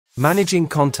Managing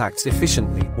contacts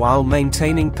efficiently while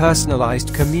maintaining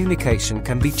personalized communication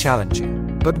can be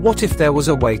challenging. But what if there was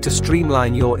a way to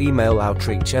streamline your email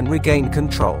outreach and regain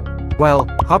control? Well,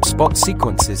 HubSpot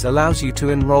Sequences allows you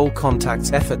to enroll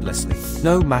contacts effortlessly,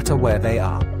 no matter where they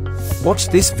are. Watch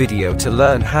this video to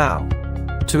learn how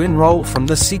to enroll from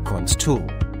the Sequence tool.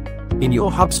 In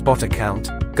your HubSpot account,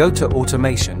 go to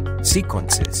Automation,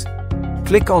 Sequences.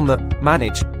 Click on the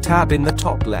Manage tab in the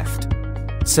top left.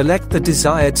 Select the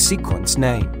desired sequence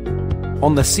name.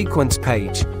 On the sequence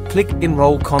page, click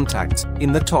Enroll Contacts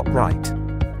in the top right.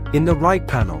 In the right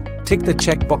panel, tick the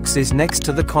checkboxes next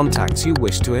to the contacts you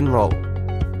wish to enroll.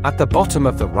 At the bottom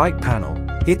of the right panel,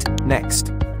 hit Next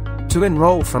to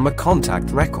enroll from a contact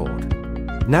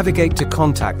record. Navigate to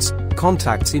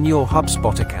Contacts in your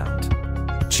HubSpot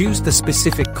account. Choose the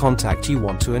specific contact you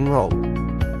want to enroll.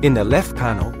 In the left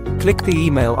panel, click the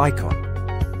email icon.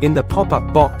 In the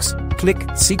pop-up box, click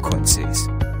Sequences.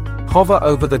 Hover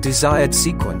over the desired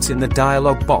sequence in the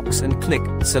dialog box and click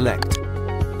Select.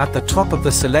 At the top of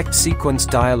the Select Sequence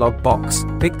dialog box,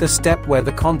 pick the step where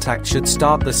the contact should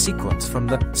start the sequence from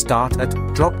the Start at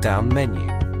drop-down menu.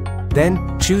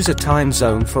 Then, choose a time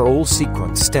zone for all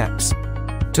sequence steps.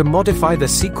 To modify the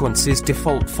sequence's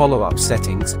default follow-up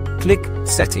settings, click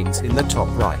Settings in the top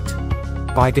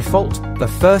right. By default, the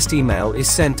first email is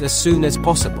sent as soon as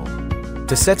possible.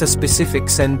 To set a specific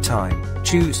send time,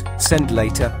 choose Send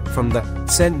Later from the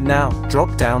Send Now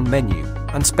drop-down menu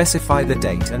and specify the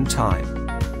date and time.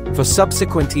 For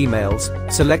subsequent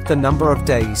emails, select the number of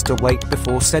days to wait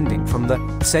before sending from the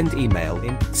Send Email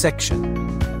In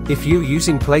section. If you're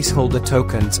using placeholder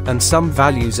tokens and some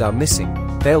values are missing,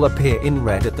 they'll appear in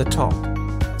red at the top.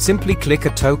 Simply click a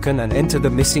token and enter the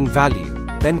missing value,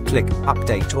 then click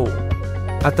Update All.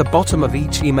 At the bottom of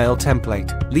each email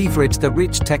template, leverage the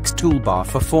rich text toolbar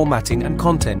for formatting and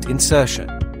content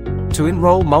insertion. To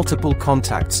enroll multiple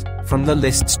contacts, from the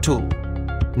Lists tool,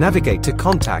 navigate to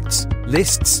Contacts,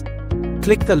 Lists.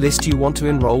 Click the list you want to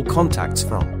enroll contacts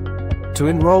from. To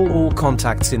enroll all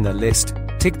contacts in the list,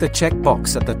 tick the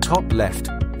checkbox at the top left,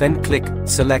 then click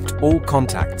Select All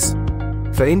Contacts.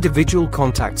 For individual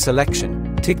contact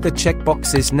selection, tick the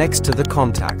checkboxes next to the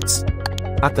contacts.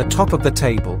 At the top of the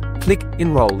table, click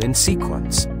Enroll in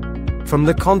Sequence. From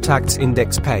the Contacts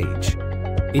Index page,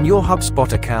 in your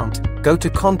HubSpot account, go to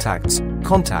Contacts,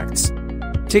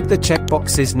 tick the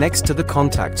checkboxes next to the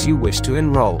contacts you wish to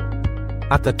enroll.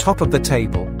 At the top of the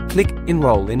table, click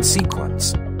Enroll in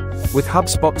Sequence. With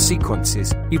HubSpot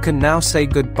Sequences, you can now say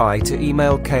goodbye to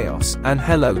email chaos and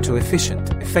hello to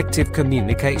efficient, effective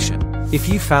communication. If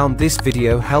you found this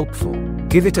video helpful,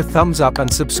 give it a thumbs up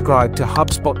and subscribe to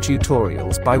HubSpot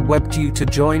Tutorials by WebDue to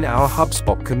join our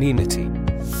HubSpot community.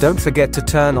 Don't forget to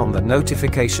turn on the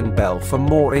notification bell for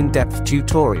more in-depth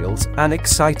tutorials and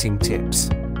exciting tips.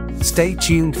 Stay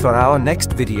tuned for our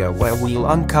next video where we'll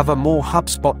uncover more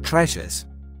HubSpot treasures.